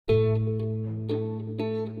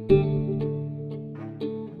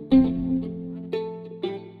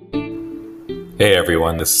Hey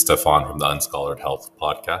everyone, this is Stefan from the Unscholar Health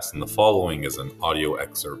Podcast, and the following is an audio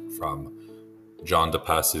excerpt from John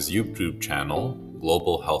DePass's YouTube channel,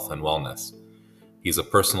 Global Health and Wellness. He's a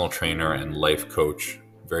personal trainer and life coach,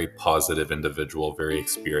 very positive individual, very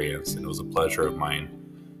experienced, and it was a pleasure of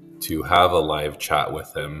mine to have a live chat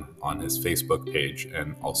with him on his Facebook page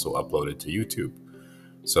and also upload it to YouTube.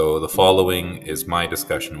 So the following is my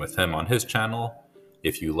discussion with him on his channel.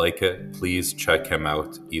 If you like it, please check him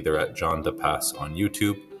out either at John DePass on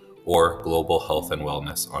YouTube or Global Health and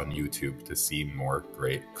Wellness on YouTube to see more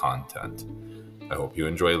great content. I hope you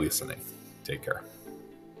enjoy listening. Take care.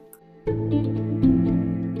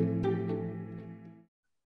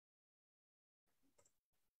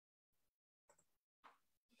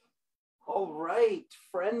 All right,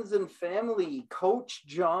 friends and family, Coach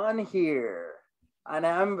John here. And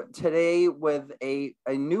I'm today with a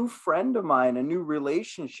new friend of mine, a new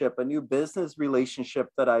relationship, a new business relationship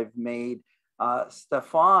that I've made.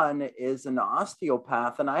 Stefan is an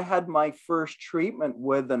osteopath, and I had my first treatment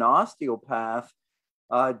with an osteopath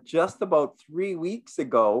just about 3 weeks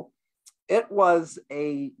ago. It was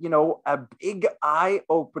a big eye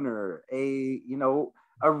opener, a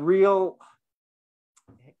real.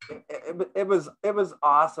 It was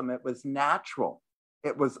awesome. It was natural.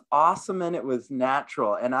 It was awesome and it was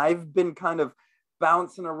natural. And I've been kind of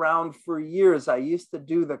bouncing around for years. I used to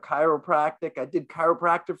do the chiropractic. I did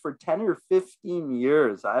chiropractic for 10 or 15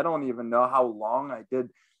 years. I don't even know how long I did.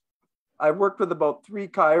 I worked with about 3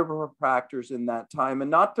 chiropractors in that time, and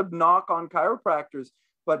not to knock on chiropractors,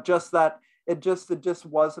 but just that it just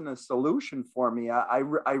wasn't a solution for me. I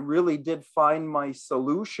really did find my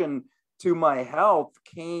solution to my health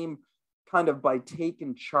came kind of by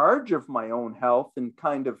taking charge of my own health and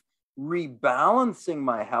kind of rebalancing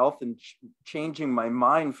my health and changing my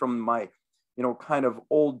mind from my, kind of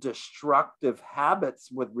old destructive habits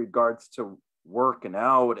with regards to working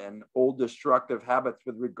out and old destructive habits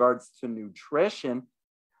with regards to nutrition.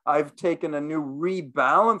 I've taken a new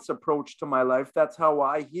rebalance approach to my life. That's how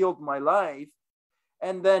I healed my life.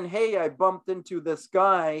 And then, hey, I bumped into this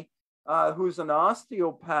guy who's an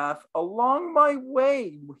osteopath along my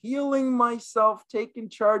way, healing myself, taking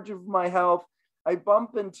charge of my health. I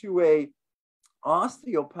bump into a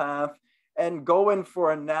osteopath and go in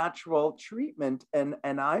for a natural treatment. And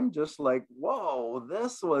I'm just like, whoa,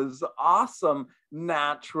 this was awesome,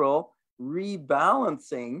 natural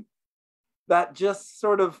rebalancing that just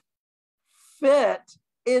sort of fit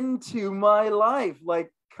into my life,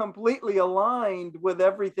 like completely aligned with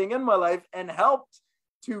everything in my life and helped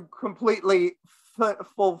to completely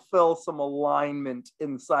fulfill some alignment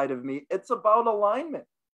inside of me. It's about alignment.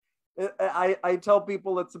 I tell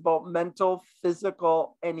people it's about mental,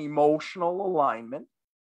 physical, and emotional alignment.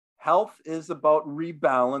 Health is about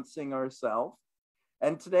rebalancing ourselves.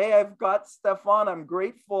 And today I've got Stefan. I'm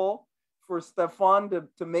grateful for Stefan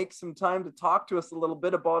to make some time to talk to us a little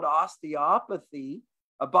bit about osteopathy,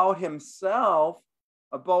 about himself,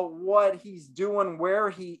 about what he's doing, where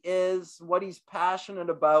he is, what he's passionate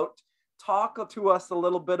about. Talk to us a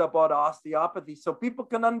little bit about osteopathy so people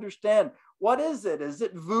can understand, what is it? Is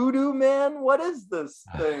it voodoo, man? What is this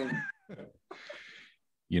thing?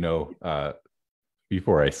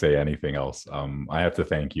 Before I say anything else, I have to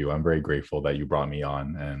thank you. I'm very grateful that you brought me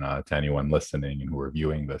on, and to anyone listening and who are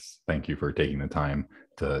viewing this, thank you for taking the time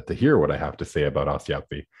to hear what I have to say about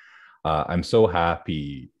osteopathy. I'm so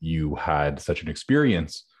happy you had such an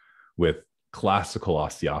experience with classical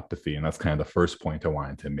osteopathy. And that's kind of the first point I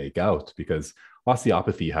wanted to make out, because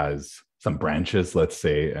osteopathy has some branches, let's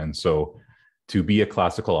say. And so to be a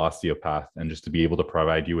classical osteopath and just to be able to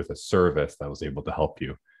provide you with a service that was able to help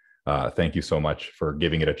you, thank you so much for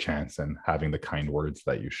giving it a chance and having the kind words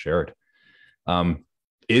that you shared.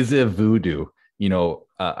 Is it voodoo?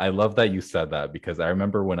 I love that you said that, because I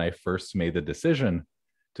remember when I first made the decision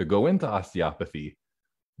to go into osteopathy,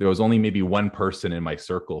 there was only maybe one person in my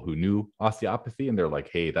circle who knew osteopathy, and they're like,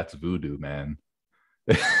 hey, that's voodoo, man.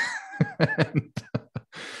 and,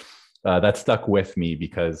 that stuck with me,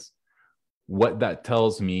 because what that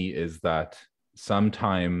tells me is that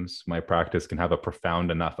sometimes my practice can have a profound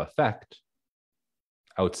enough effect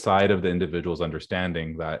outside of the individual's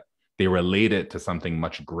understanding that they relate it to something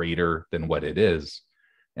much greater than what it is.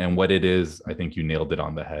 And what it is, I think you nailed it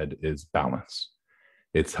on the head, is balance.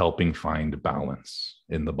 It's helping find balance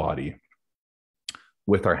in the body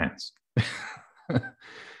with our hands.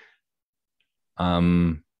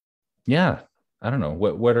 Yeah, I don't know.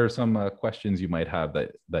 What are some questions you might have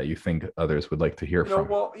that you think others would like to hear from?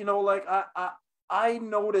 Well, like I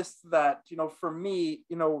noticed that, for me,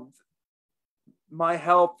 my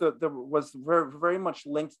health was very, very much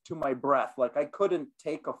linked to my breath. Like I couldn't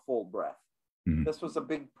take a full breath. Mhm. This was a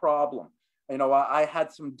big problem. You know, I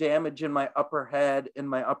had some damage in my upper head, in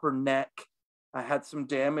my upper neck. I had some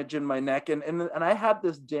damage in my neck. And I had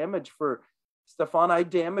this damage for, Stefan, I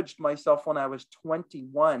damaged myself when I was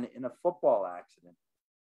 21 in a football accident.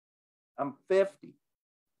 I'm 50.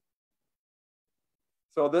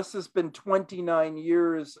 So this has been 29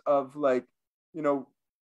 years of, like, you know,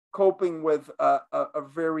 coping with a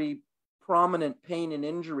very prominent pain and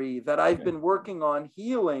injury that I've been working on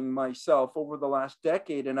healing myself over the last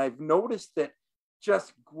decade. And I've noticed it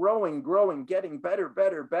just growing, getting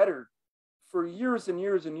better for years and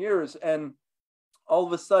years and years. And all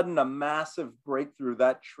of a sudden, a massive breakthrough.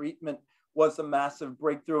 That treatment was a massive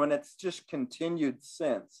breakthrough, and it's just continued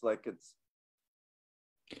since. Like, it's,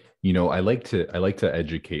 You know, I like to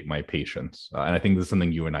educate my patients, and I think this is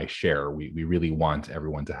something you and I share. We really want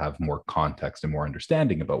everyone to have more context and more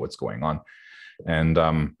understanding about what's going on, and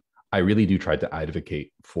I really do try to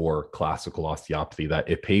advocate for classical osteopathy, that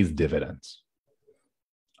it pays dividends.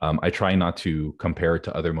 I try not to compare it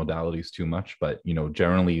to other modalities too much, but, you know,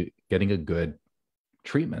 generally getting a good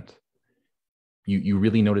treatment, you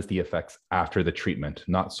really notice the effects after the treatment,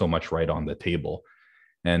 not so much right on the table.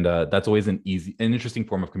 And that's always an interesting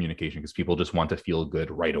form of communication, because people just want to feel good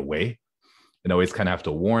right away. And I always kind of have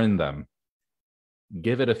to warn them,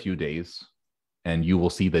 give it a few days and you will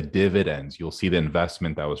see the dividends. You'll see the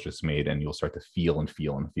investment that was just made, and you'll start to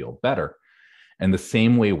feel better. And the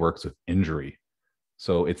same way works with injury.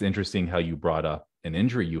 So it's interesting how you brought up an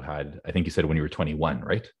injury you had, I think you said when you were 21,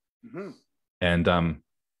 right? mm-hmm. And,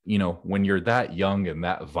 you know, when you're that young and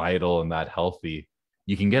that vital and that healthy,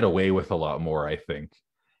 you can get away with a lot more, I think.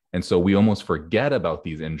 And so we almost forget about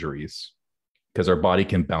these injuries because our body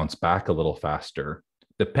can bounce back a little faster,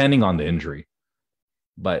 depending on the injury.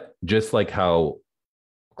 But just like how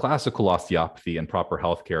classical osteopathy and proper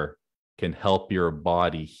healthcare can help your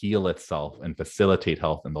body heal itself and facilitate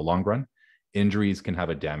health in the long run, injuries can have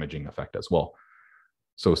a damaging effect as well.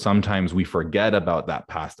 So sometimes we forget about that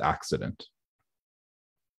past accident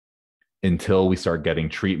until we start getting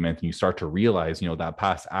treatment, and you start to realize, you know, that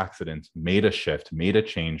past accident made a shift, made a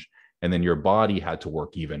change, and then your body had to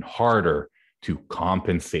work even harder to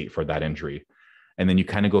compensate for that injury. And then you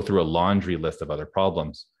kind of go through a laundry list of other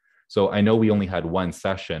problems. So I know we only had one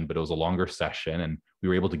session, but it was a longer session and we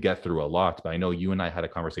were able to get through a lot. But I know you and I had a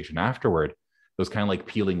conversation afterward. It was kind of like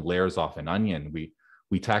peeling layers off an onion.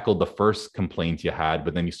 We tackled the first complaint you had,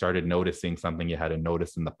 but then you started noticing something you hadn't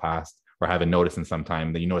noticed in the past, or haven't noticed in some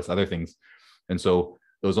time, then you notice other things. And so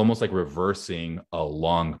it was almost like reversing a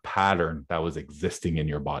long pattern that was existing in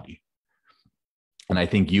your body. And I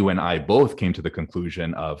think you and I both came to the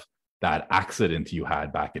conclusion of that accident you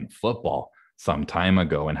had back in football some time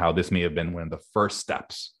ago, and how this may have been one of the first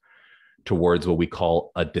steps towards what we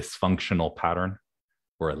call a dysfunctional pattern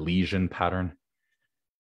or a lesion pattern.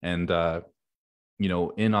 And, you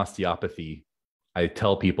know, in osteopathy, I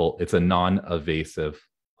tell people it's a non-invasive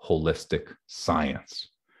holistic science.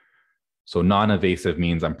 So non-invasive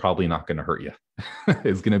means I'm probably not going to hurt you.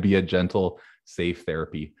 It's going to be a gentle, safe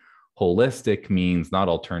therapy. Holistic means not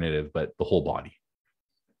alternative, but the whole body.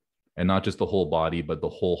 And not just the whole body, but the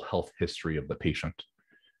whole health history of the patient.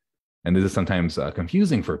 And this is sometimes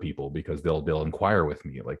confusing for people, because they'll inquire with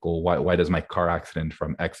me like, well, why does my car accident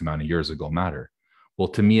from X amount of years ago matter? Well,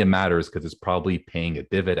 to me, it matters because it's probably paying a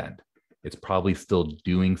dividend. It's probably still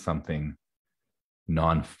doing something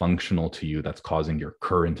non-functional to you that's causing your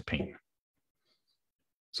current pain.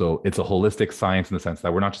 So it's a holistic science in the sense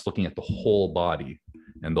that we're not just looking at the whole body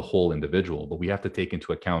and the whole individual, but we have to take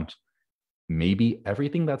into account maybe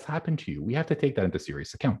everything that's happened to you. We have to take that into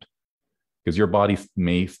serious account, because your body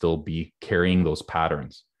may still be carrying those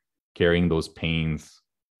patterns, carrying those pains,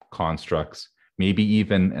 constructs, maybe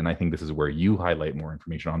even, and I think this is where you highlight more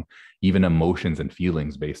information on, even emotions and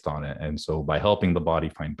feelings based on it. And so by helping the body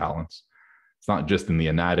find balance, it's not just in the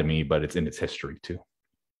anatomy, but it's in its history too.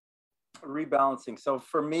 Rebalancing. So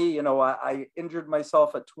for me, you know, I injured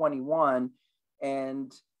myself at 21,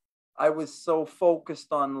 and I was so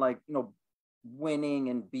focused on, like, you know, winning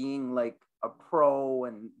and being like a pro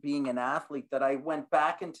and being an athlete, that I went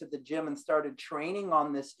back into the gym and started training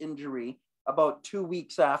on this injury about 2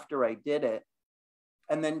 weeks after I did it,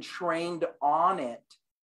 and then trained on it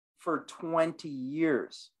for 20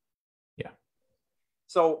 years. Yeah.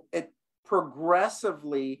 So it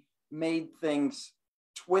progressively made things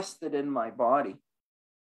twisted in my body,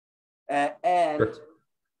 and Sure.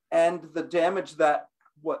 and the damage that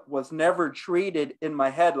what was never treated in my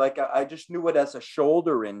head, like I just knew it as a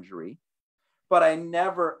shoulder injury, but I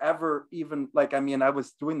never ever even, like, I mean, I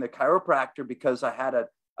was doing the chiropractor because I had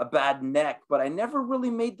a bad neck, but I never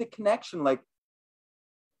really made the connection, like,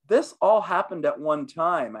 this all happened at one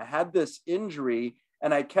time. I had this injury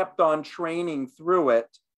and I kept on training through it,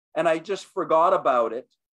 and I just forgot about it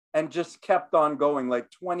and just kept on going. Like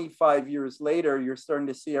 25 years later, you're starting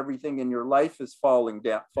to see everything in your life is falling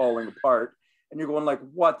apart. And you're going like,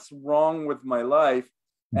 what's wrong with my life?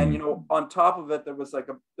 And, you know, on top of it, there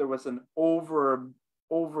was an over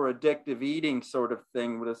addictive eating sort of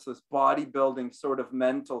thing, with this bodybuilding sort of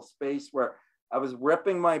mental space where I was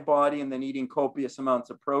ripping my body and then eating copious amounts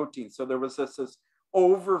of protein. So there was this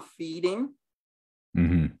overfeeding,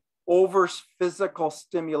 over physical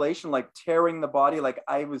stimulation, like tearing the body. Like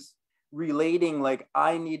I was relating, like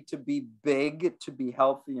I need to be big to be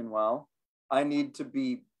healthy and well. I need to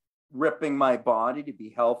be ripping my body to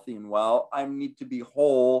be healthy and well. I need to be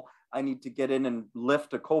whole. I need to get in and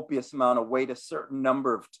lift a copious amount of weight a certain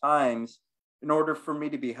number of times in order for me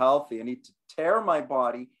to be healthy. I need to tear my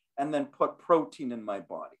body and then put protein in my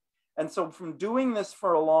body. And so from doing this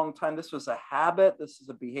for a long time, this was a habit, this is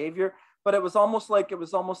a behavior, but it was almost like a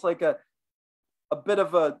bit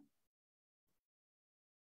of a,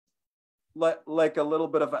 like a little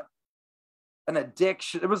bit of an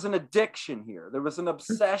addiction. It was an addiction here. There was an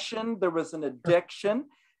obsession, there was an addiction.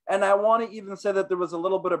 And I want to even say that there was a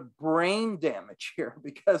little bit of brain damage here,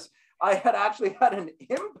 because I had actually had an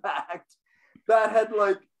impact that had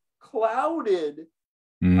like clouded,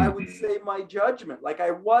 I would say, my judgment. Like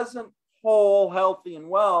I wasn't whole, healthy, and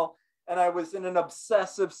well. And I was in an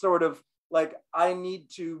obsessive sort of like, I need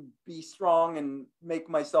to be strong and make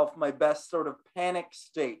myself my best sort of panic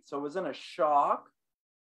state. So I was in a shock.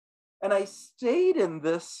 And I stayed in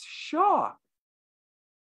this shock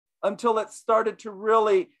until it started to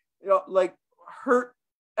really, you know, like hurt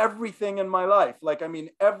everything in my life. Like, I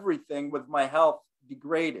mean, everything with my health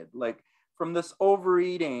degraded, like from this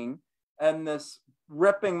overeating and this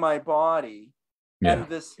ripping my body and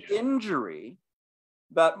this injury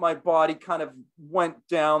that my body kind of went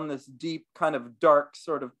down this deep kind of dark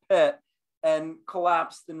sort of pit and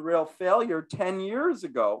collapsed in real failure 10 years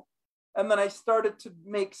ago. And then I started to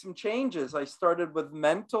make some changes. I started with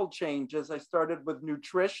mental changes. I started with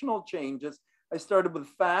nutritional changes. I started with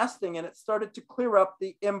fasting, and it started to clear up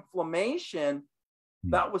the inflammation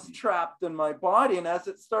that was trapped in my body. And as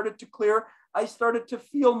it started to clear, I started to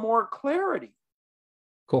feel more clarity.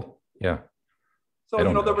 Cool. Yeah. So,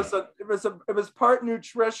 you know, it was part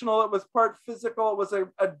nutritional. It was part physical. It was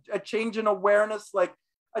a change in awareness, like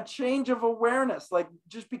a change of awareness, like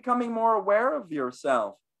just becoming more aware of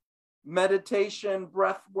yourself. Meditation,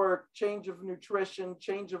 breath work, change of nutrition,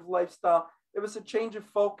 change of lifestyle. It was a change of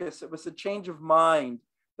focus. It was a change of mind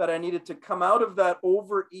that I needed to come out of that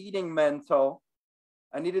overeating mental.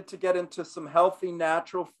 I needed to get into some healthy,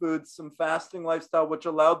 natural foods, some fasting lifestyle, which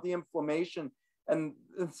allowed the inflammation and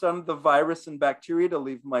some of the virus and bacteria to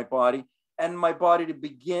leave my body and my body to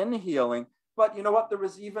begin healing. But you know what? There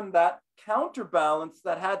was even that counterbalance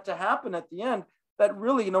that had to happen at the end. That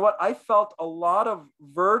really, you know what, I felt a lot of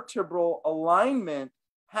vertebral alignment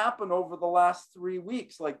happen over the last 3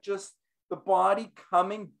 weeks, like just the body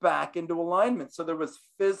coming back into alignment. So there was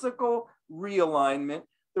physical realignment,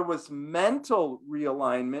 there was mental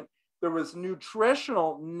realignment, there was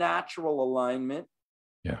nutritional, natural alignment.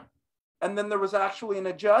 Yeah. And then there was actually an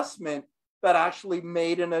adjustment that actually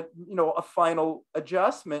made a final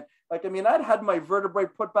adjustment. Like, I mean, I'd had my vertebrae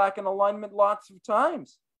put back in alignment lots of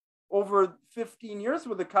times over 15 years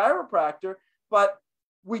with a chiropractor, but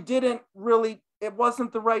we didn't really, it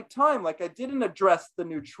wasn't the right time. Like I didn't address the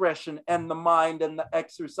nutrition and the mind and the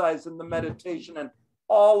exercise and the meditation, and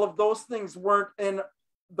all of those things weren't in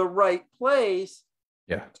the right place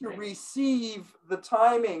to receive the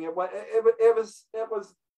timing. It was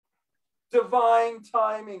divine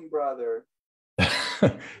timing, brother.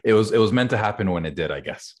 It was meant to happen when it did, I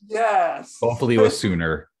guess. Yes. Hopefully it was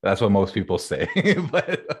sooner. That's what most people say.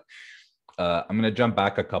 But I'm going to jump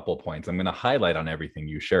back a couple points. I'm going to highlight on everything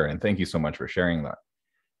you share. And thank you so much for sharing that.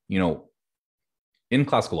 You know, in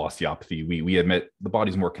classical osteopathy, we admit the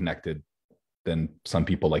body's more connected than some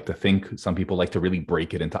people like to think. Some people like to really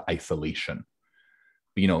break it into isolation.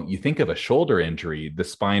 But, you know, you think of a shoulder injury, the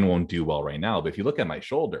spine won't do well right now. But if you look at my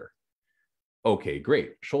shoulder, okay,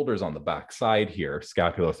 great. Shoulders on the back side here,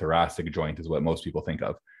 scapulothoracic joint is what most people think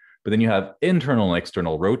of. But then you have internal and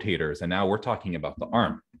external rotators. And now we're talking about the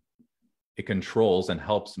arm. It controls and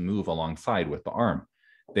helps move alongside with the arm.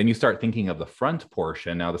 Then you start thinking of the front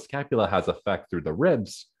portion. Now the scapula has effect through the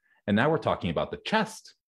ribs. And now we're talking about the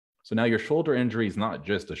chest. So now your shoulder injury is not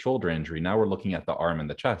just a shoulder injury. Now we're looking at the arm and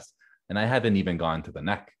the chest. And I haven't even gone to the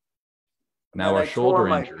neck. Now our shoulder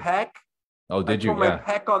injury. Pec. Oh, did you? My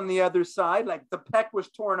pec on the other side, like the pec was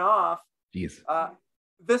torn off. Jeez.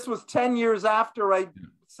 This was 10 years after I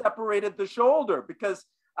separated the shoulder because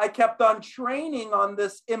I kept on training on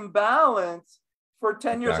this imbalance for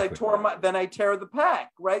 10 years. Exactly. Then I tear the pec,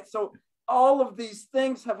 right? So all of these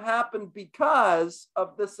things have happened because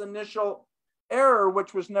of this initial error,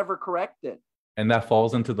 which was never corrected. And that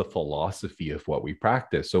falls into the philosophy of what we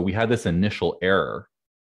practice. So we had this initial error,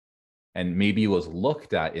 and maybe it was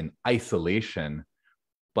looked at in isolation,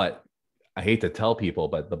 but I hate to tell people,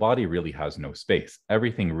 but the body really has no space.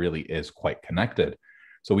 Everything really is quite connected.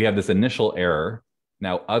 So we have this initial error.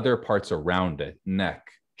 Now, other parts around it, neck,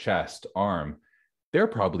 chest, arm, they're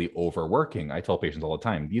probably overworking. I tell patients all the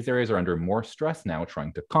time, these areas are under more stress now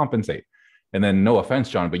trying to compensate. And then, no offense,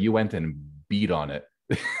 John, but you went and beat on it.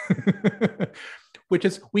 Which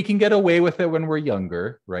is, we can get away with it when we're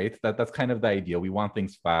younger, right? That's kind of the idea. We want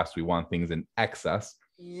things fast. We want things in excess.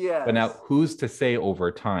 Yes. But now who's to say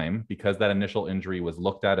over time, because that initial injury was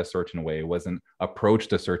looked at a certain way, wasn't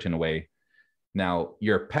approached a certain way. Now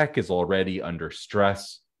your pec is already under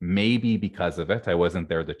stress, maybe because of it. I wasn't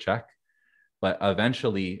there to check, but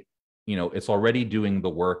eventually, you know, it's already doing the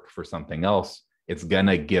work for something else. It's going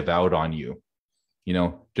to give out on you, you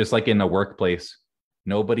know, just like in a workplace.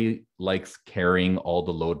 Nobody likes carrying all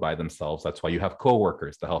the load by themselves. That's why you have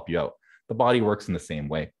coworkers to help you out. The body works in the same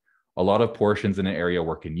way. A lot of portions in an area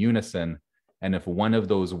work in unison. And if one of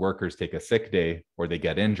those workers take a sick day or they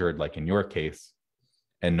get injured, like in your case,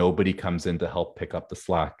 and nobody comes in to help pick up the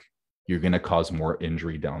slack, you're going to cause more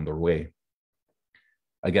injury down the way.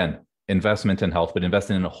 Again, investment in health, but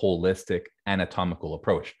investing in a holistic anatomical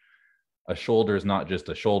approach. A shoulder is not just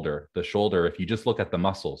a shoulder. The shoulder, if you just look at the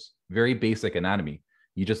muscles, very basic anatomy,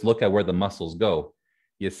 you just look at where the muscles go,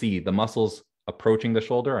 you see the muscles approaching the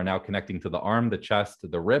shoulder are now connecting to the arm, the chest,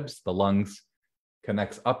 the ribs, the lungs,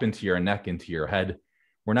 connects up into your neck, into your head.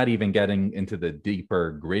 We're not even getting into the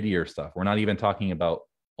deeper, grittier stuff. We're not even talking about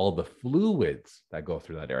all the fluids that go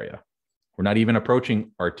through that area. We're not even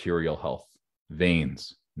approaching arterial health,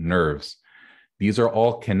 veins, nerves. These are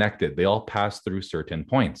all connected. They all pass through certain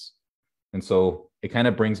points. And so it kind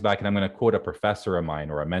of brings back, and I'm going to quote a professor of mine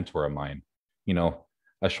or a mentor of mine, you know,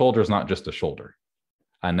 a shoulder is not just a shoulder.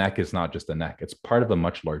 A neck is not just a neck. It's part of a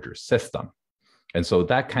much larger system. And so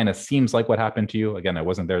that kind of seems like what happened to you. Again, I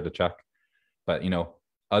wasn't there to check, but, you know,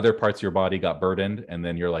 other parts of your body got burdened. And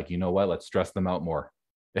then you're like, you know what, let's stress them out more.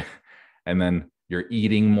 And then you're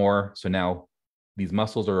eating more. So now these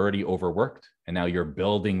muscles are already overworked. And now you're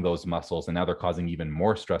building those muscles. And now they're causing even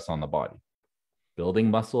more stress on the body.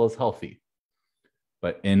 Building muscle is healthy.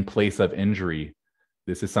 But in place of injury,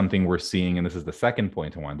 this is something we're seeing. And this is the second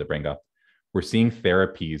point I wanted to bring up. We're seeing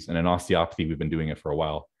therapies, and in osteopathy, we've been doing it for a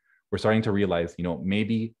while. We're starting to realize, you know,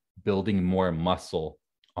 maybe building more muscle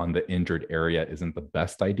on the injured area isn't the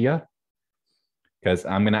best idea. Because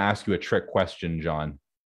I'm going to ask you a trick question, John.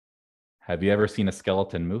 Have you ever seen a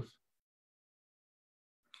skeleton move?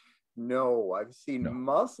 No, I've seen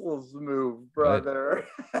muscles move, brother.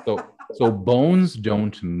 So bones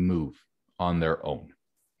don't move on their own.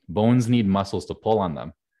 Bones need muscles to pull on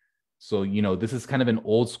them. So, you know, this is kind of an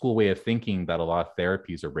old school way of thinking that a lot of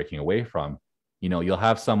therapies are breaking away from. You know, you'll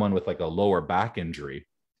have someone with like a lower back injury,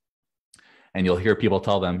 and you'll hear people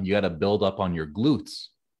tell them, you got to build up on your glutes.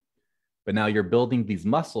 But now you're building these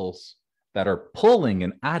muscles that are pulling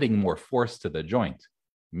and adding more force to the joint.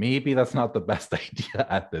 Maybe that's not the best idea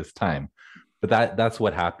at this time, but that's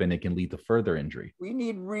what happened. It can lead to further injury. We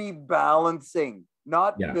need rebalancing,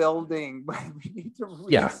 not building, but we need to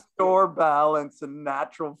restore balance and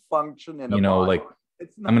natural function in a body. Like,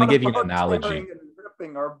 I'm going to give you an analogy. And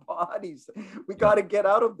ripping our bodies. We got to get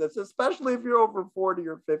out of this, especially if you're over 40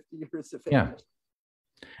 or 50 years of age. Yeah.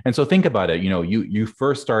 And so think about it. You know, you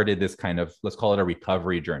first started this kind of, let's call it a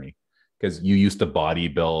recovery journey, because you used to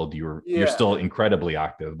bodybuild. You're still incredibly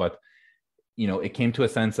active, but you know, it came to a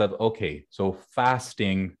sense of, okay, so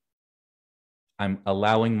fasting, I'm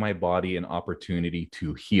allowing my body an opportunity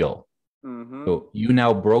to heal. Mm-hmm. So you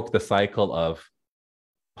now broke the cycle of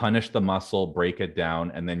punish the muscle, break it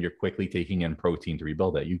down, and then you're quickly taking in protein to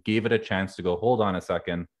rebuild it. You gave it a chance to go, hold on a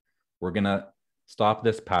second, we're going to stop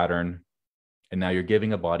this pattern. And now you're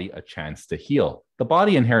giving a body a chance to heal. The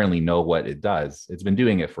body inherently knows what it does. It's been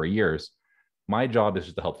doing it for years. My job is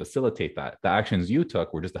just to help facilitate that. The actions you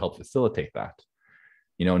took were just to help facilitate that.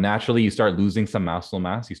 You know, naturally, you start losing some muscle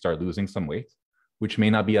mass, you start losing some weight, which may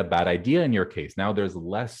not be a bad idea in your case. Now there's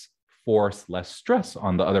less force, less stress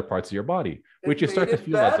on the other parts of your body, which you start to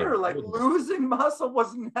feel better. Like losing muscle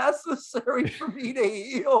was necessary for me to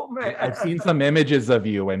heal, man. I've seen some images of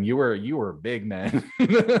you, and you were big, man.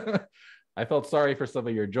 I felt sorry for some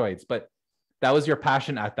of your joints, but that was your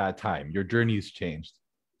passion at that time. Your journey's changed.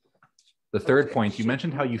 The third point, you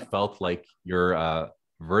mentioned how you felt like your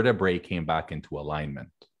vertebrae came back into alignment.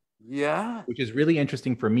 Yeah. Which is really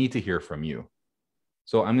interesting for me to hear from you.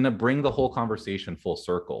 So I'm going to bring the whole conversation full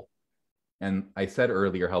circle. And I said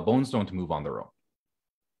earlier how bones don't move on their own,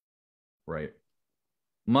 right?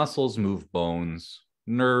 Muscles move bones.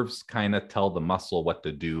 Nerves kind of tell the muscle what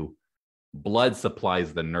to do. Blood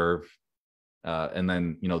supplies the nerve. And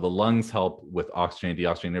then, the lungs help with oxygen,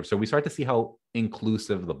 deoxygenated nerves. So we start to see how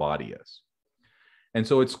inclusive the body is. And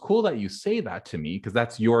so it's cool that you say that to me, because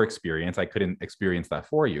that's your experience. I couldn't experience that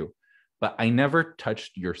for you, but I never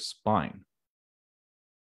touched your spine.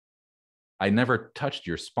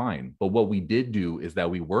 But what we did do is that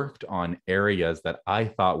we worked on areas that I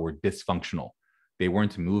thought were dysfunctional. They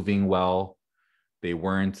weren't moving well. They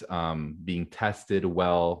weren't being tested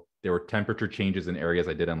well. There were temperature changes in areas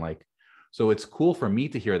I didn't like. So it's cool for me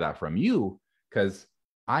to hear that from you, because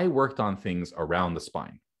I worked on things around the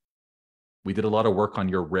spine. We did a lot of work on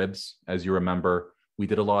your ribs, as you remember. We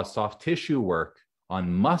did a lot of soft tissue work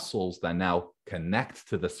on muscles that now connect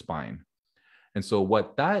to the spine. And so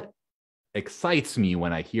what that excites me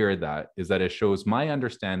when I hear that is that it shows my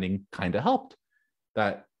understanding kind of helped,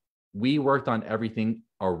 that we worked on everything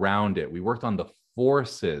around it. We worked on the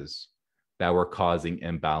forces that were causing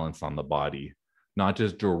imbalance on the body, not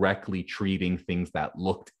just directly treating things that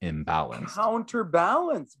looked imbalanced.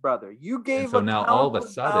 Counterbalance, brother. You gave so now all of a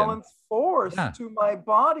sudden force to my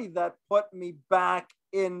body that put me back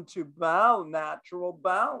into natural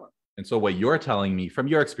balance. And so what you're telling me from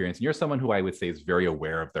your experience, and you're someone who I would say is very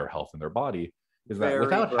aware of their health and their body, is that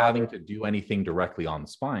without having to do anything directly on the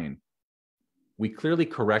spine, we clearly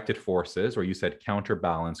corrected forces, or you said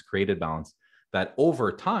counterbalance, created balance, that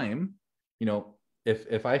over time,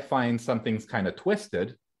 if I find something's kind of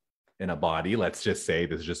twisted in a body, let's just say,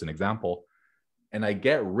 this is just an example, and I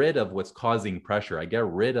get rid of what's causing pressure, I get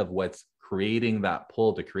rid of what's creating that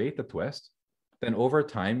pull to create the twist, then over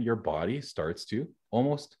time, your body starts to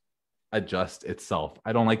almost adjust itself.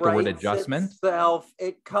 I don't like the word adjustment.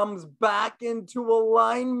 It comes back into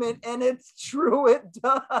alignment, and it's true, it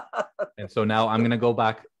does. And so now I'm going to go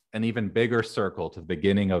back an even bigger circle to the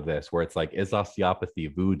beginning of this, where it's like, is osteopathy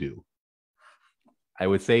voodoo? I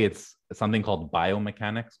would say it's something called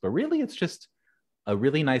biomechanics, but really it's just a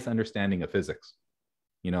really nice understanding of physics.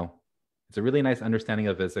 It's a really nice understanding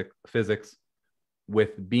of physics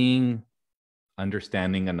with being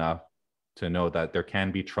understanding enough to know that there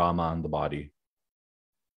can be trauma in the body,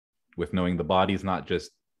 with knowing the body's not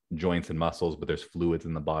just joints and muscles, but there's fluids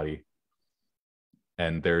in the body.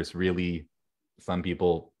 And there's really, some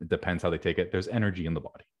people, it depends how they take it, there's energy in the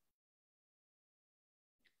body.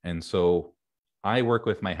 And so I work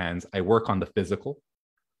with my hands, I work on the physical,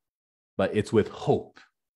 but it's with hope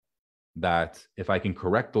that if I can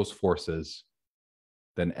correct those forces,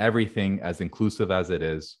 then everything, as inclusive as it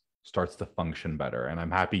is, starts to function better. And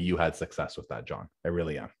I'm happy you had success with that, John. I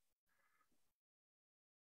really am.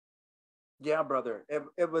 Yeah, brother.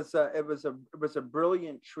 It was a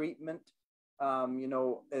brilliant treatment.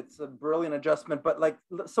 It's a brilliant adjustment, but like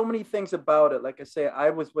so many things about it. Like I say,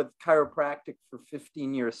 I was with chiropractic for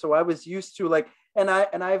 15 years. So I was used to and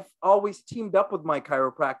I've always teamed up with my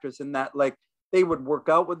chiropractors in that, like, they would work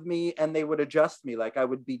out with me and they would adjust me. Like I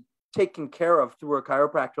would be taken care of through a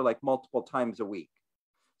chiropractor like multiple times a week.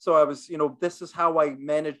 So I was, this is how I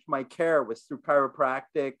managed my care, was through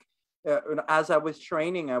chiropractic. As I was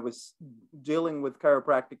training, I was dealing with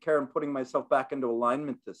chiropractic care and putting myself back into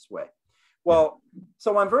alignment this way. Well,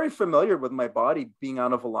 so I'm very familiar with my body being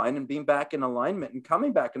out of alignment and being back in alignment and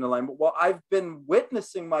coming back in alignment. Well, I've been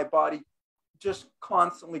witnessing my body just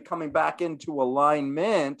constantly coming back into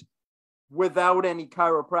alignment without any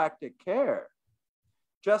chiropractic care.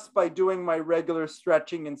 Just by doing my regular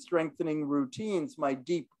stretching and strengthening routines, my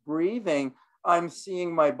deep breathing, I'm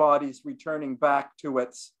seeing my body's returning back to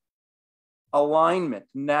its alignment,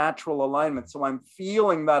 natural alignment. So I'm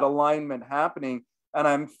feeling that alignment happening, and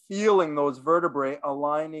I'm feeling those vertebrae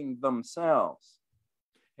aligning themselves.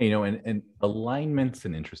 And alignment's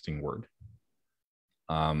an interesting word.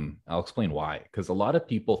 I'll explain why. Because a lot of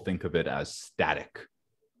people think of it as static.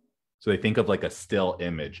 So they think of like a still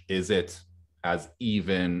image. Is it as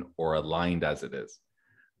even or aligned as it is?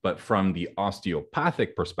 But from the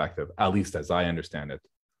osteopathic perspective, at least as I understand it,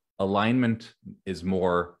 alignment is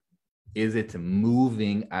more, is it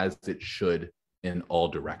moving as it should in all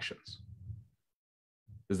directions?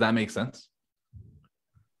 Does that make sense?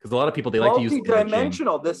 Because a lot of people, they like to use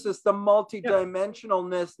multidimensional. This is the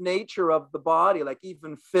multidimensionalness nature of the body, like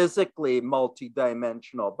even physically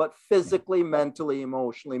multidimensional, but physically, mentally,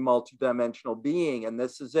 emotionally multidimensional being. And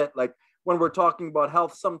this is it. Like when we're talking about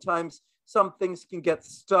health, sometimes some things can get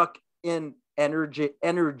stuck in energy,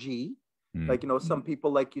 Like, some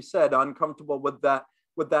people, like you said, uncomfortable with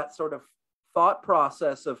that sort of thought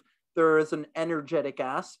process of there is an energetic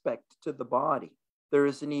aspect to the body. There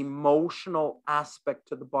is an emotional aspect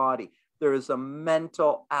to the body. There is a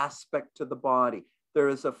mental aspect to the body. There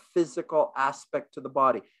is a physical aspect to the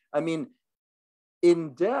body. I mean,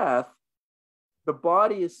 in death, the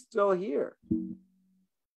body is still here.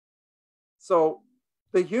 So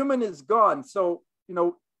the human is gone. So,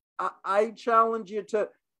 I challenge you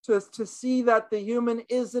to see that the human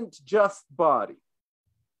isn't just body.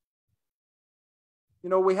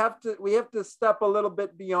 We have to step a little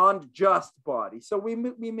bit beyond just body. So we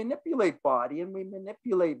manipulate body and we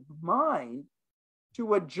manipulate mind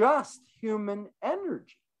to adjust human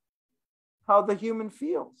energy, how the human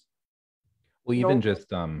feels. Well, even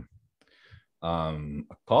just a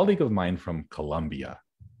colleague of mine from Colombia,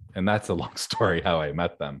 and that's a long story how I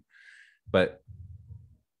met them, but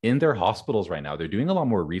in their hospitals right now, they're doing a lot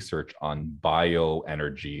more research on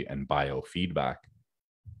bioenergy and biofeedback.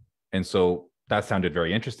 And so that sounded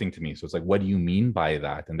very interesting to me. So it's like, what do you mean by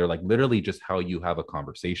that? And they're like, literally just how you have a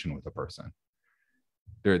conversation with a person.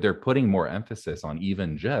 They're putting more emphasis on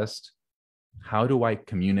even just how do I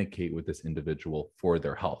communicate with this individual for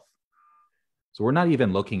their health? So we're not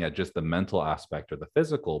even looking at just the mental aspect or the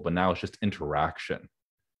physical, but now it's just interaction.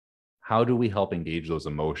 How do we help engage those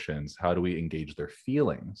emotions? How do we engage their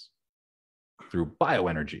feelings through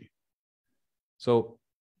bioenergy? So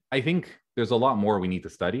I think there's a lot more we need to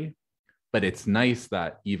study, but it's nice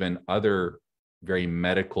that even other very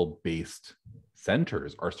medical-based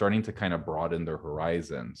centers are starting to kind of broaden their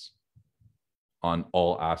horizons on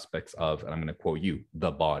all aspects of, and I'm going to quote you, the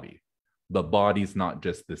body. The body's not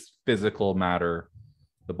just this physical matter.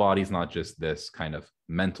 The body's not just this kind of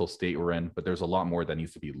mental state we're in, but there's a lot more that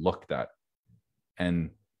needs to be looked at.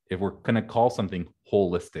 And if we're going to call something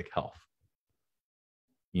holistic health,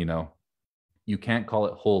 you can't call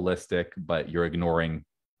it holistic, but you're ignoring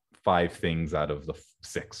 5 things out of the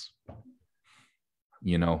 6.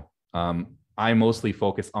 I mostly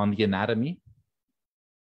focus on the anatomy,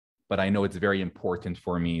 but I know it's very important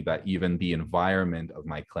for me that even the environment of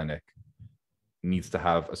my clinic needs to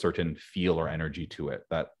have a certain feel or energy to it,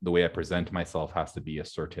 that the way I present myself has to be a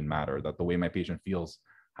certain matter, that the way my patient feels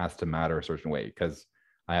has to matter a certain way, because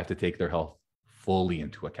I have to take their health fully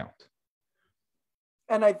into account.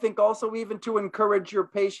 And I think also even to encourage your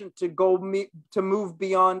patient to move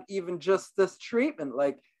beyond even just this treatment.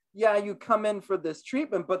 Like, yeah, you come in for this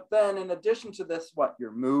treatment, but then in addition to this,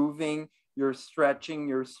 you're moving, you're stretching,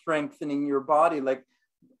 you're strengthening your body. Like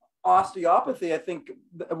osteopathy, I think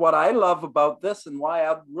what I love about this and why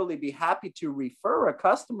I'd really be happy to refer a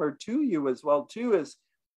customer to you as well too is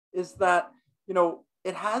that,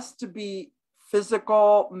 it has to be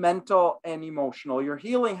physical, mental, and emotional. Your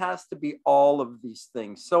healing has to be all of these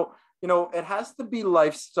things. So, it has to be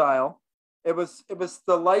lifestyle. It was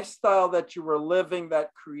the lifestyle that you were living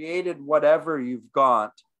that created whatever you've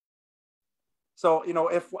got. So,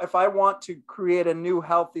 if I want to create a new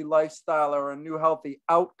healthy lifestyle or a new healthy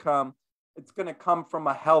outcome, it's going to come from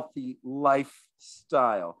a healthy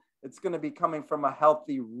lifestyle. It's going to be coming from a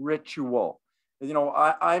healthy ritual.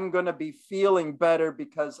 I'm going to be feeling better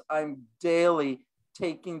because I'm daily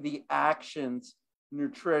taking the actions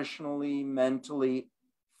nutritionally, mentally,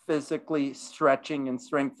 physically, stretching and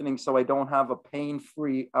strengthening so I don't have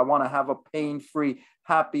I want to have a pain-free,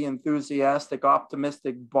 happy, enthusiastic,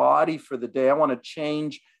 optimistic body for the day. I want to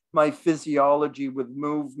change my physiology with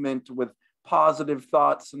movement, with positive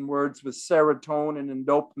thoughts and words, with serotonin and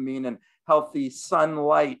dopamine and healthy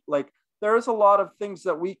sunlight. Like, there's a lot of things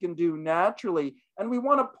that we can do naturally, and we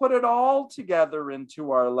want to put it all together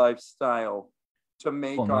into our lifestyle to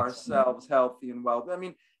make ourselves healthy and well. I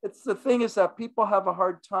mean, it's the thing is that people have a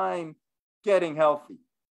hard time getting healthy.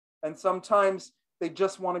 And sometimes they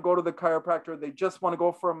just want to go to the chiropractor, they just want to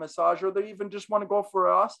go for a massage, or they even just want to go for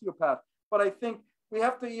an osteopath. But I think we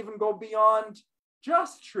have to even go beyond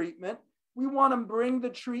just treatment. We want to bring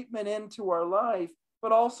the treatment into our life,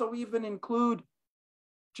 but also even include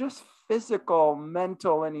just physical,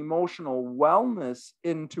 mental, and emotional wellness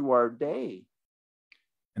into our day.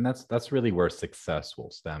 And that's really where success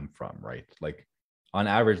will stem from, right? Like on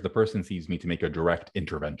average, the person sees me to make a direct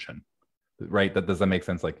intervention, right? Does that make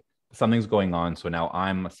sense? Like something's going on. So now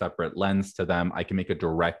I'm a separate lens to them. I can make a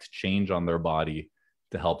direct change on their body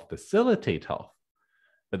to help facilitate health.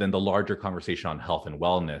 But then the larger conversation on health and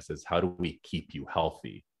wellness is how do we keep you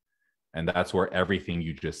healthy? And that's where everything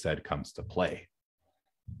you just said comes to play.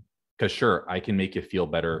 Because sure, I can make you feel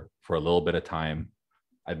better for a little bit of time.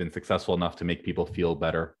 I've been successful enough to make people feel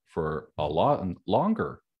better for a lot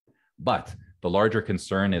longer. But the larger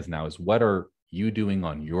concern is what are you doing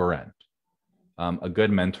on your end? A good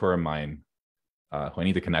mentor of mine, who I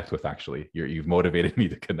need to connect with, actually, you've motivated me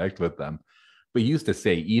to connect with them. But he used to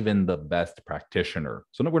say, even the best practitioner,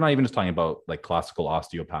 so no, we're not even just talking about like classical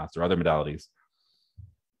osteopaths or other modalities,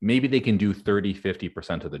 maybe they can do 30,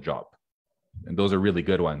 50% of the job. And those are really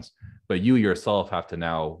good ones. But you yourself have to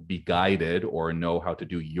now be guided or know how to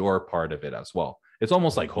do your part of it as well. It's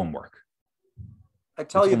almost like homework. I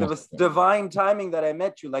tell you, there was divine timing that I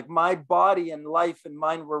met you. Like my body and life and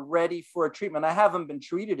mind were ready for a treatment. I haven't been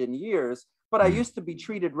treated in years, but I used to be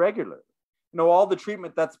treated regularly. You know, all the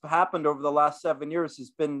treatment that's happened over the last 7 years has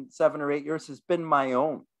been 7 or 8 years has been my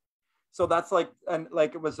own. So that's like, and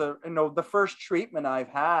like it was the first treatment I've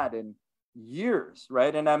had in years,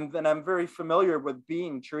 right? And I'm very familiar with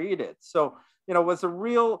being treated. So, it was a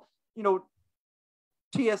real,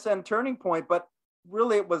 TSN turning point, but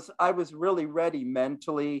really I was really ready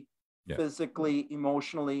mentally, physically,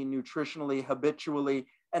 emotionally, nutritionally, habitually,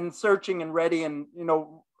 and searching and ready and,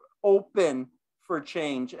 open for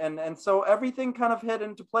change. And so everything kind of hit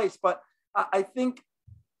into place. But I think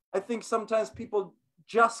sometimes people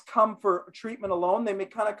just come for treatment alone. They may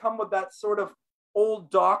kind of come with that sort of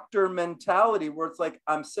old doctor mentality where it's like,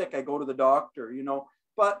 I'm sick, I go to the doctor,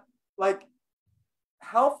 but like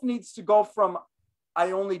health needs to go from,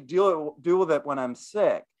 I only deal with it when I'm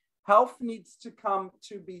sick. Health needs to come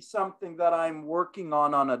to be something that I'm working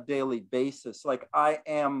on a daily basis. Like I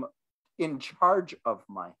am in charge of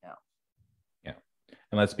my health. Yeah.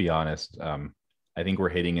 And let's be honest. I think we're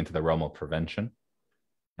hitting into the realm of prevention.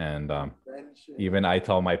 And even I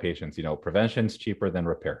tell my patients, prevention's cheaper than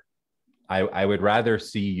repair. I would rather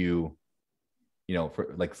see you,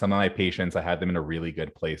 for like some of my patients, I had them in a really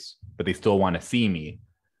good place, but they still want to see me,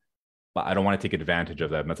 but I don't want to take advantage of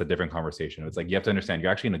them. That's a different conversation. It's like, you have to understand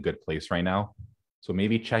you're actually in a good place right now. So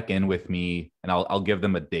maybe check in with me and I'll give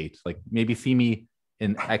them a date, like maybe see me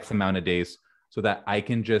in X amount of days so that I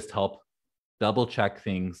can just help double check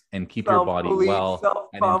things and keep your body well.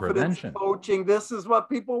 Self-confidence, coaching. This is what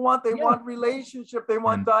people want. They want relationship. They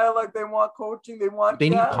want dialogue. They want coaching. They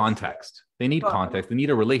need context. They need context. They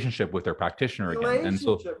need a relationship with their practitioner again. And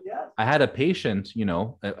so I had a patient,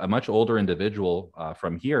 a much older individual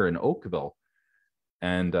from here in Oakville.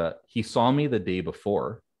 And he saw me the day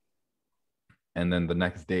before. And then the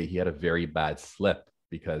next day he had a very bad slip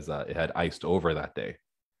because it had iced over that day.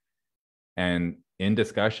 And in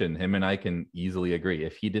discussion, him and I can easily agree,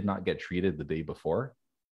 if he did not get treated the day before,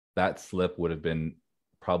 that slip would have been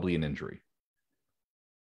probably an injury.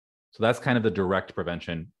 So that's kind of the direct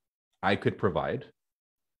prevention I could provide,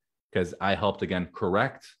 because I helped, again,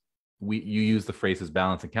 correct. You use the phrases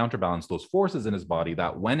balance and counterbalance those forces in his body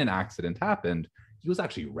that when an accident happened, he was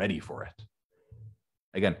actually ready for it.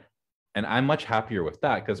 Again, and I'm much happier with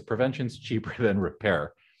that because prevention's cheaper than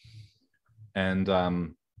repair.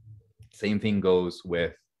 And same thing goes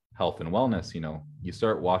with health and wellness. You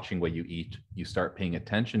start watching what you eat, you start paying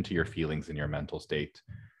attention to your feelings and your mental state.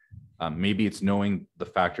 Maybe it's knowing the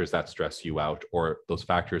factors that stress you out or those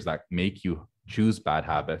factors that make you choose bad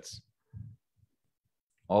habits.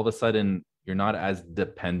 All of a sudden, you're not as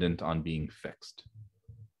dependent on being fixed.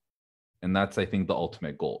 And that's, I think, the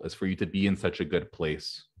ultimate goal is for you to be in such a good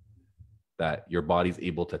place that your body's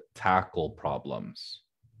able to tackle problems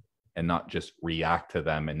and not just react to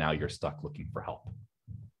them. And now you're stuck looking for help.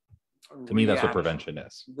 To me, that's what prevention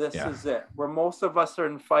is. This is it. Where most of us are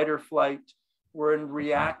in fight or flight, we're in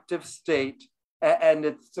reactive state. And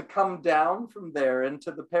it's to come down from there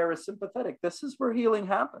into the parasympathetic. This is where healing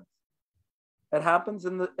happens. It happens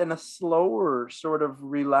in a slower, sort of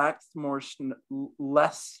relaxed,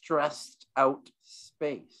 less stressed out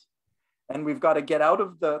space. And we've got to get out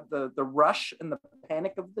of the rush and the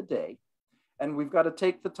panic of the day. And we've got to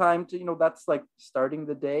take the time to, that's like starting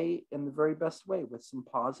the day in the very best way with some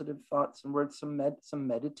positive thoughts and words, some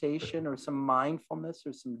meditation or some mindfulness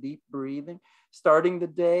or some deep breathing, starting the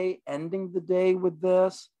day, ending the day with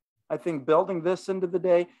this. I think building this into the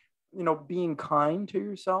day, being kind to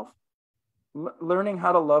yourself, learning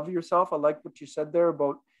how to love yourself. I like what you said there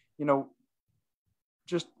about,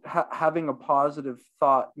 just having a positive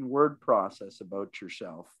thought and word process about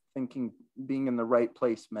yourself, thinking, being in the right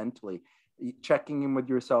place mentally, checking in with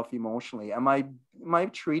yourself emotionally. Am I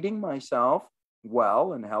treating myself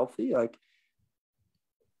well and healthy? Like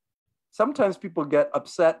sometimes people get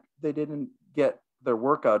upset they didn't get their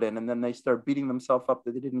workout in, and then they start beating themselves up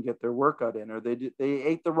that they didn't get their workout in, or they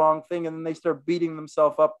ate the wrong thing, and then they start beating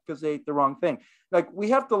themselves up because they ate the wrong thing. Like we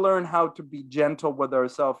have to learn how to be gentle with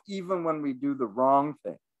ourselves even when we do the wrong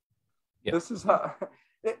thing. Yeah. This is how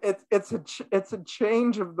it's a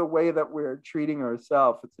change of the way that we're treating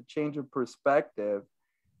ourselves. It's a change of perspective,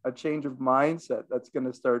 a change of mindset that's going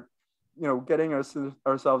to start getting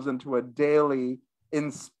ourselves into a daily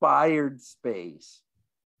inspired space.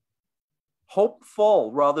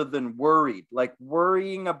 Hopeful rather than worried. Like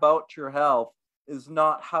worrying about your health is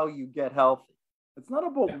not how you get healthy. It's not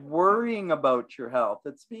about worrying about your health.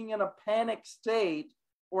 It's being in a panic state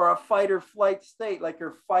or a fight or flight state, like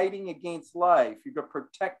you're fighting against life. You're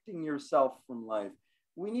protecting yourself from life.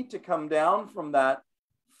 We need to come down from that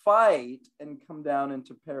fight and come down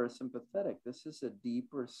into parasympathetic. This is a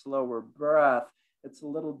deeper, slower breath. It's a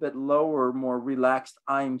little bit lower, more relaxed,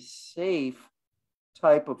 I'm safe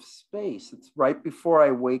type of space. It's right before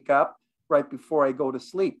I wake up, right before I go to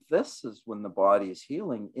sleep. This is when the body is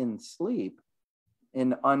healing in sleep,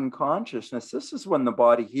 in unconsciousness. This is when the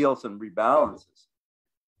body heals and rebalances,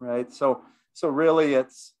 right? So really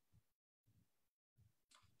it's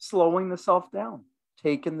slowing the self down,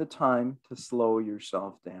 taking the time to slow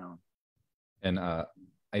yourself down. And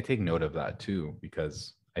I take note of that too,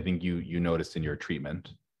 because I think you noticed in your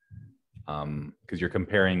treatment, because you're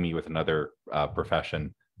comparing me with another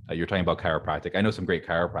profession. You're talking about chiropractic. I know some great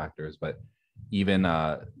chiropractors, but even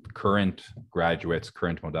current graduates,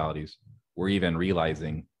 current modalities, we're even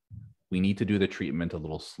realizing we need to do the treatment a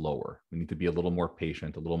little slower. We need to be a little more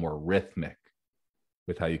patient, a little more rhythmic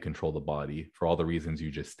with how you control the body for all the reasons you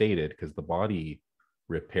just stated, because the body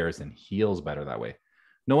repairs and heals better that way.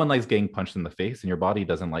 No one likes getting punched in the face, and your body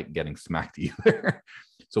doesn't like getting smacked either.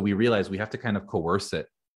 So we realize we have to kind of coerce it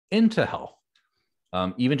into health.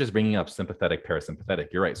 Even just bringing up sympathetic, parasympathetic.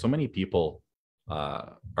 You're right. So many people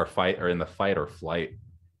are in the fight or flight,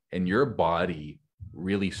 and your body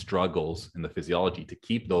really struggles in the physiology to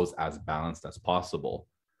keep those as balanced as possible.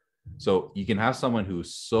 So you can have someone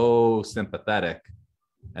who's so sympathetic,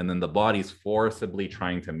 and then the body's forcibly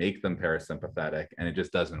trying to make them parasympathetic, and it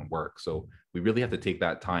just doesn't work. So we really have to take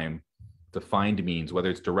that time to find means, whether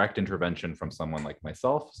it's direct intervention from someone like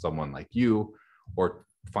myself, someone like you, or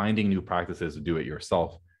finding new practices to do it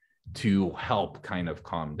yourself to help kind of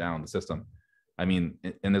calm down the system. I mean,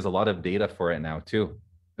 and there's a lot of data for it now too.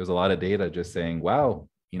 There's a lot of data just saying, wow,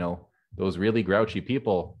 those really grouchy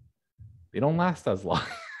people, they don't last as long.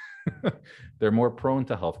 They're more prone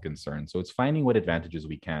to health concerns. So it's finding what advantages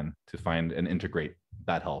we can to find and integrate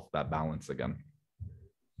that health, that balance again.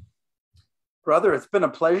 Brother, it's been a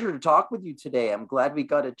pleasure to talk with you today. I'm glad we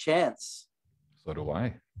got a chance. So do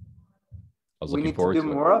I. We need to do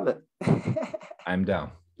more of it. I'm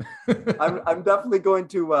down. I'm definitely going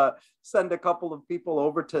to send a couple of people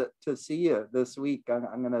over to see you this week.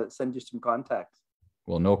 I'm going to send you some contacts.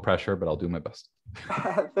 Well, no pressure, but I'll do my best.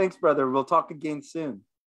 Thanks, brother. We'll talk again soon.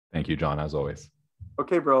 Thank you, John, as always.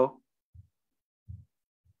 Okay, bro.